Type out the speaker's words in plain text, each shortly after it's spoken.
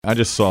I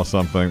just saw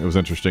something that was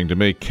interesting to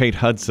me. Kate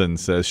Hudson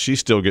says she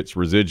still gets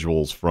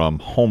residuals from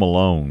Home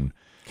Alone.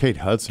 Kate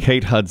Hudson?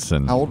 Kate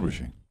Hudson. How old was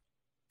she?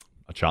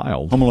 A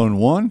child. Home Alone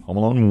 1? Home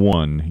Alone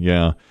 1,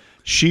 yeah.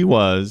 She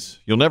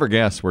was, you'll never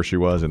guess where she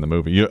was in the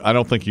movie. I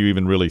don't think you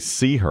even really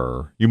see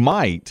her. You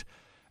might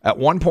at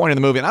one point in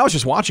the movie, and I was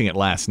just watching it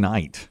last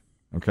night.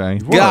 Okay.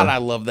 God, I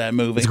love that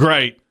movie. It's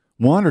great.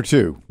 1 or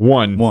 2?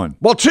 1. One.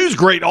 Well, 2's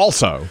great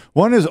also.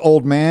 1 is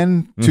old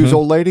man, 2's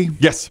old lady?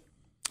 Yes.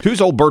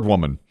 2's old bird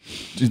woman.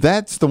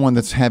 That's the one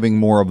that's having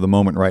more of the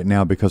moment right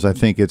now because I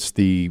think it's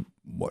the,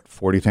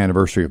 40th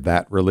anniversary of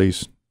that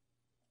release?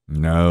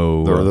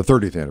 No. Or the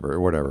 30th anniversary,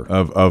 whatever.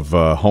 Of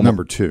Home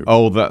Number 2.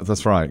 Oh,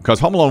 that's right.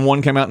 Because Home Alone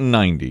 1 came out in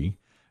 90,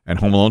 and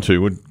Home Alone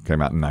 2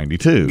 came out in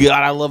 92.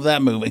 God, I love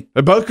that movie.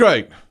 They're both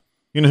great.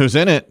 You know who's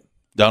in it?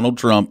 Donald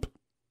Trump.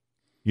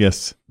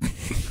 Yes.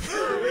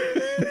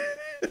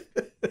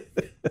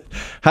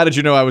 How did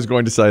you know I was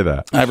going to say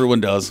that?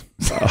 Everyone does.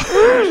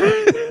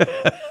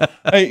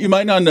 Hey, you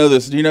might not know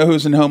this. Do you know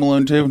who's in Home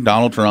Alone 2?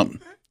 Donald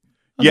Trump.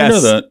 Yes. I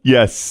know that.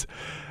 Yes.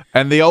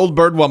 And the old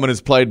bird woman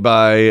is played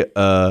by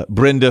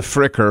Brenda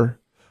Fricker,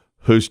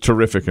 who's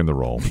terrific in the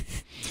role.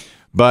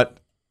 But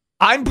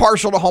I'm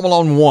partial to Home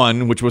Alone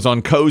 1, which was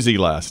on Cozy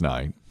last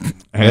night. And,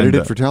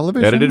 edited for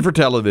television? Edited for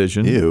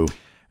television. Ew.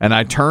 And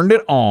I turned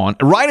it on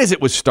right as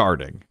it was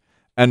starting.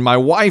 And my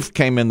wife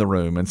came in the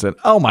room and said,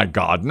 "Oh, my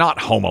God, not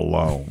Home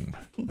Alone."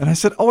 And I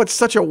said, "Oh, it's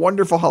such a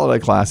wonderful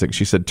holiday classic."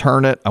 She said,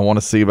 "Turn it. I want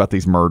to see about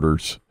these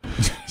murders."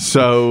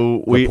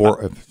 So we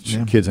poor,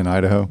 kids in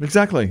Idaho.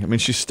 Exactly. I mean,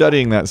 she's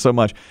studying that so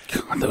much.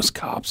 God, those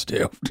cops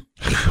do.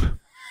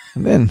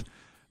 And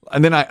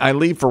then I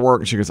leave for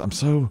work, and she goes, "I'm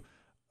so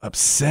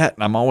upset,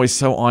 and I'm always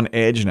so on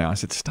edge now." I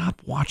said,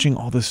 "Stop watching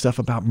all this stuff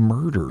about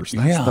murders.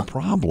 That's the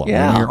problem.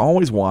 Yeah. When you're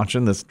always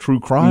watching this true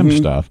crime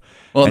stuff."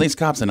 Well, these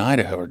cops in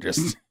Idaho are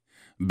just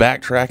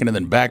backtracking and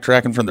then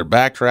backtracking from their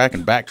backtrack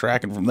and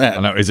backtracking from that. I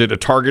know. Is it a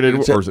targeted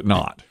or is it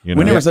not? You know?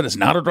 We never said it's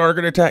not a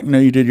target attack. No,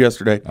 you did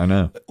yesterday. I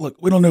know. Look,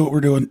 we don't know what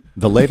we're doing.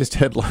 The latest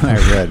headline I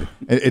read,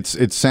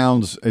 it's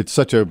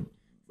such a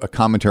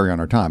commentary on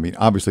our time. I mean,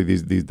 obviously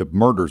the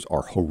murders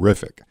are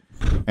horrific,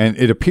 and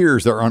it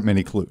appears there aren't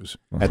many clues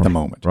at the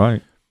moment.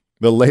 Right.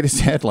 The latest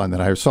headline that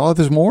I saw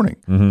this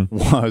morning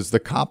was the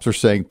cops are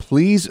saying,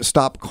 "Please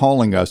stop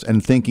calling us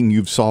and thinking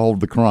you've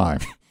solved the crime."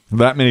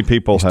 That many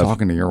people have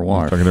talking to your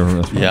wife.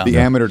 Yeah. The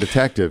amateur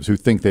detectives who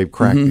think they've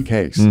cracked the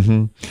case.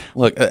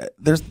 Look,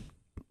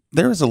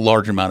 there is a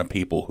large amount of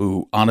people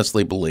who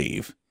honestly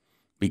believe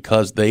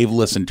because they've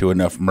listened to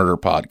enough murder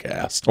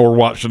podcasts or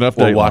watched enough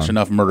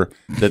enough murder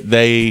that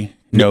they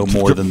know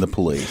more than the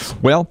police.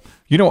 Well,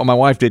 you know what my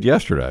wife did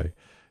yesterday?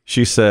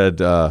 She said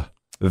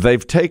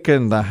they've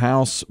taken the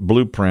house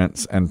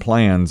blueprints and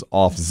plans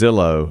off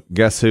Zillow.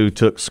 Guess who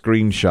took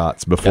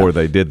screenshots before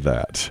they did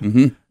that?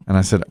 Mm-hmm. And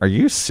I said, "Are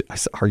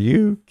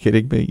you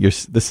kidding me?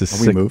 This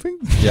is Are we moving?"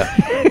 Yeah.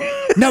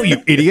 No,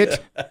 you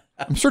idiot.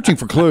 I'm searching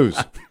for clues.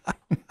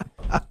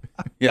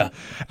 Yeah.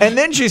 And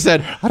then she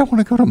said, "I don't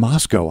want to go to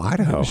Moscow,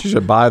 Idaho." She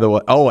said, "By the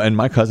way," oh, and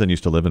my cousin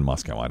used to live in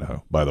Moscow,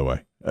 Idaho, by the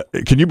way.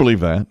 Can you believe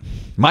that?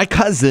 My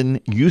cousin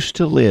used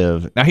to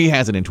live, now he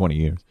hasn't in 20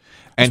 years.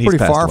 And it's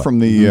pretty far from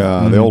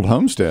the old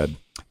homestead.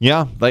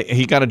 Yeah,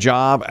 he got a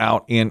job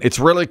out it's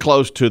really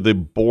close to the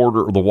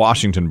border, the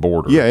Washington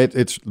border. Yeah,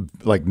 it's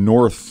like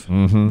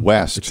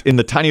northwest. It's in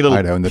the tiny little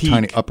Idaho, in the peak.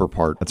 tiny upper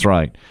part. That's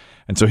right.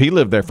 And so he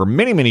lived there for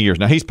many, many years.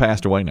 Now, he's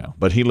passed away now,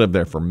 but he lived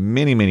there for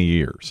many, many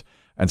years.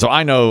 And so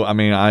I know, I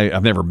mean,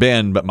 I've never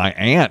been, but my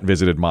aunt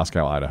visited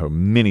Moscow, Idaho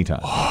many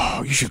times.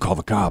 Oh, you should call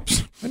the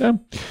cops. I know.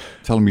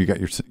 Tell them you got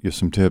your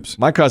some tips.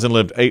 My cousin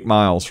lived 8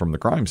 miles from the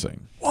crime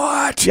scene.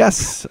 What?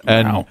 Yes.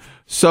 And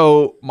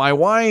so my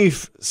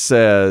wife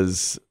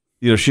says,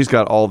 she's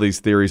got all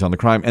these theories on the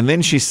crime. And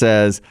then she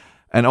says,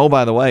 and oh,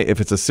 by the way, if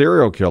it's a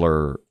serial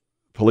killer,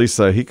 police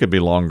say he could be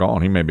long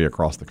gone. He may be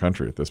across the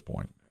country at this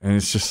point. And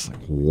it's just like,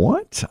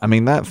 what? I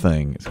mean, that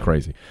thing is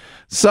crazy.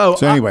 So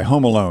anyway,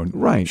 Home Alone.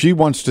 Right. She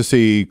wants to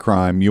see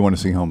crime. You want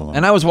to see Home Alone.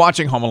 And I was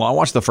watching Home Alone. I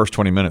watched the first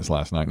 20 minutes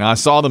last night. Now, I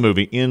saw the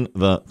movie in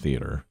the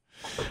theater,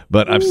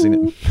 but I've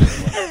seen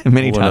it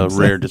many times. A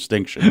rare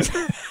distinction.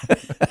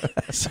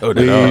 So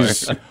did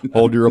Please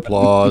hold your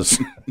applause.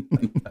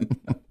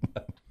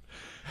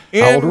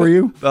 How old were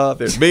you?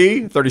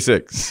 Me,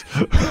 36.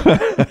 I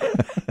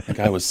think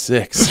I was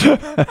 6.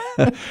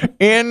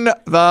 In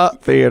the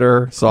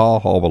theater, saw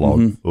Home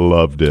Alone.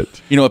 Loved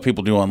it. You know what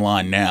people do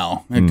online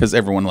now? Because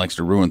everyone likes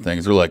to ruin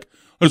things. They're like,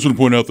 I just want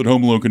to point out that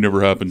Home Alone can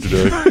never happen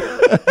today.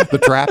 The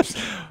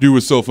traps? Do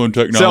with cell phone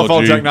technology. Cell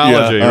phone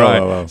technology, yeah. right.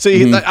 Oh.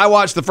 See, I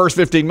watched the first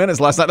 15 minutes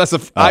last night.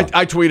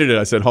 I tweeted it.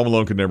 I said, Home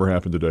Alone could never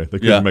happen today. They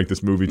couldn't make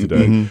this movie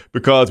today.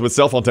 Because with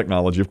cell phone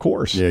technology, of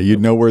course. Yeah,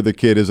 you'd know where the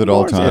kid is at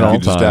all times. You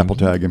just Apple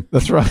tag him.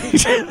 That's right.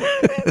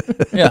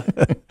 Yeah.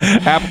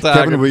 Appetizer.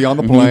 Kevin will be on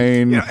the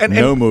plane.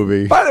 No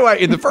movie. By the way,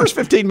 in the first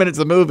 15 minutes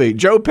of the movie,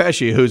 Joe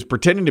Pesci, who's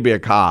pretending to be a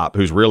cop,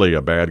 who's really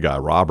a bad guy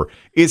robber,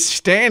 is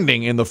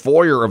standing in the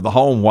foyer of the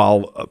home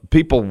while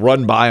people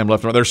run by him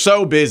left and right. They're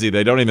so busy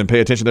they don't even pay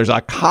attention. There's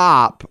a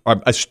cop,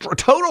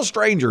 total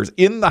strangers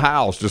in the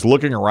house just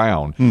looking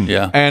around.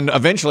 Yeah. And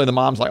eventually the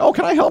mom's like, "Oh,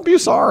 can I help you?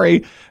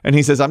 Sorry." And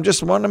he says, "I'm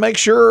just wanting to make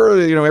sure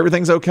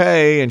everything's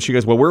okay." And she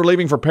goes, "Well, we're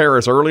leaving for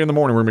Paris early in the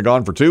morning. We're going to be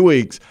gone for 2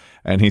 weeks."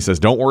 And he says,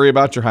 "Don't worry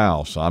about your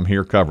house. I'm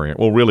here covering it."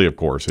 Well, really, of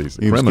course, he's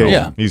a criminal.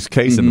 Yeah. He's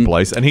casing the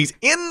place, and he's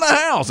in the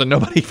house, and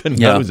nobody even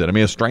knows it. I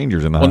mean,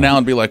 strangers in the house. Well, now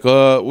it'd be like,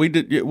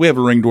 we have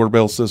a Ring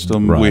doorbell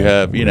system. Right. We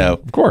have,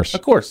 Of course.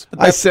 But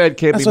I said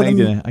can't be made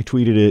today. I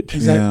tweeted it.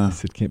 Exactly. Yeah. I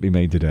said can't be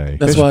made today.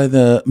 That's why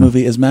the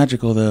movie is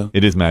magical, though.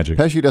 It is magic.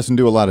 Pesci doesn't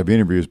do a lot of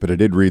interviews, but I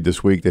did read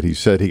this week that he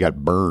said he got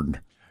burned.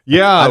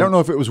 Yeah. I don't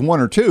know if it was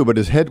one or two, but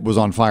his head was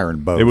on fire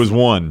in both. It was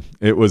one.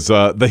 It was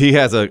he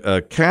has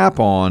a cap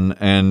on,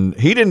 and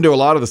he didn't do a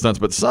lot of the stunts,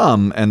 but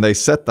some, and they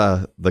set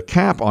the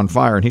cap on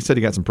fire, and he said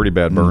he got some pretty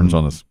bad burns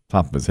on the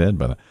top of his head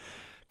by that.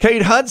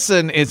 Kate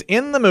Hudson is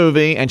in the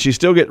movie, and she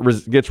still gets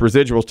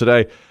residuals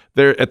today.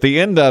 There at the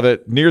end of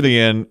it, near the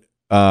end,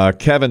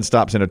 Kevin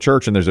stops in a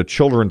church, and there's a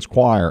children's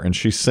choir, and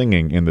she's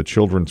singing in the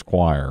children's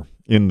choir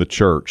in the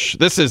church.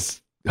 This is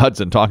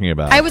Hudson talking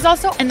about. I was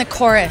also in the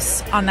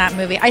chorus on that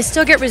movie. I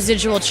still get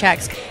residual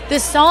checks. The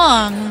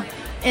song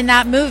in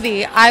that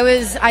movie,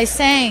 I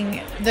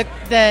sang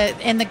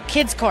in the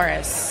kids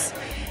chorus.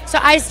 So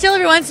I still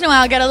every once in a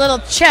while get a little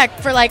check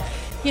for 3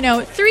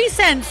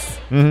 cents.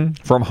 Mm-hmm.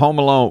 From Home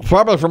Alone.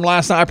 Probably from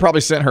last night. I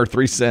probably sent her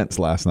 3 cents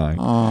last night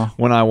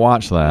when I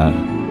watched that.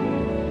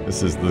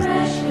 This is the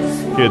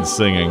kids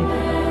singing.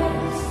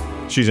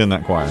 She's in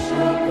that choir.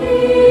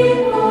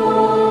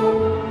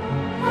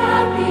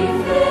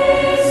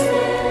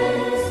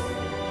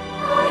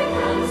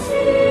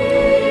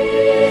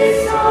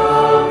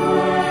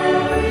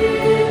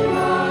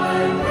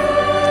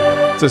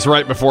 It's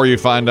right before you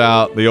find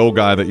out the old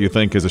guy that you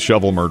think is a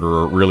shovel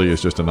murderer really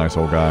is just a nice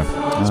old guy.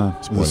 He's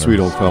a sweet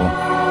old fella.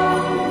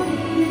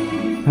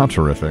 How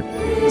terrific.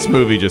 This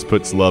movie just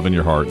puts love in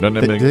your heart, doesn't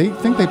it? Do you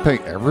think they pay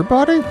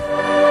everybody?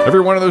 Every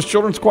one of those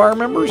children's choir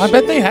members? I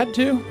bet they had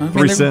to.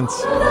 3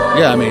 cents.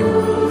 Yeah, I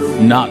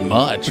mean, not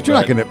much. But you're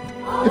not going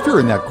to, if you're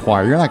in that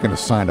choir, you're not going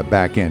to sign a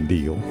back-end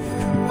deal.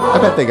 I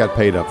bet they got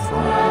paid up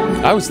front.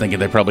 I was thinking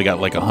they probably got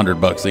like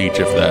 $100 each,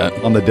 if that.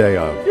 On the day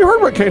of. You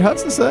heard what Kate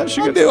Hudson said?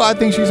 I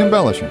think she's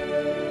embellishing.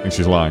 I think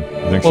she's lying.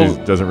 I think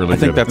she doesn't really I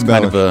think get that's it.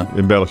 kind of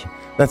Embellishing.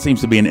 that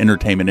seems to be an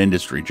entertainment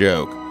industry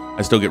joke.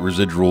 I still get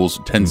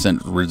residuals,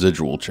 10-cent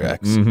residual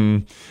checks. Mm-hmm.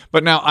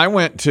 But now I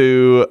went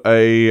to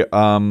a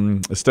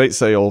estate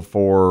sale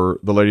for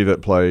the lady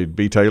that played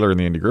B. Taylor in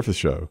the Andy Griffith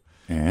Show.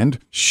 And?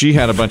 She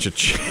had a bunch of...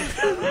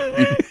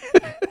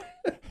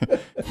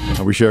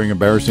 Are we sharing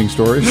embarrassing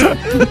stories?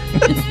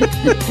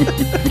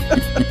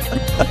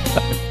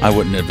 I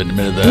wouldn't have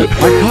admitted that.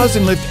 My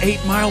cousin lived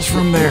 8 miles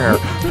from there.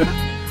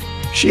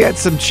 She had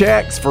some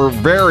checks for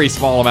very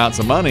small amounts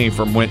of money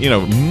from when,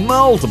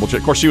 multiple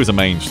checks. Of course, she was a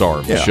main star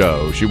of the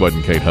show. She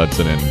wasn't Kate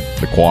Hudson in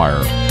the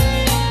choir.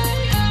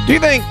 Do you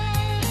think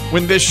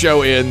when this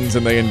show ends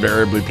and they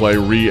invariably play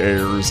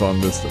re-airs on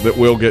this, that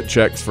we'll get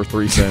checks for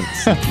 3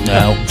 cents?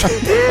 No.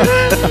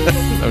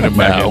 No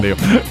back-end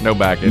deal. No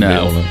back-end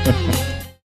deal.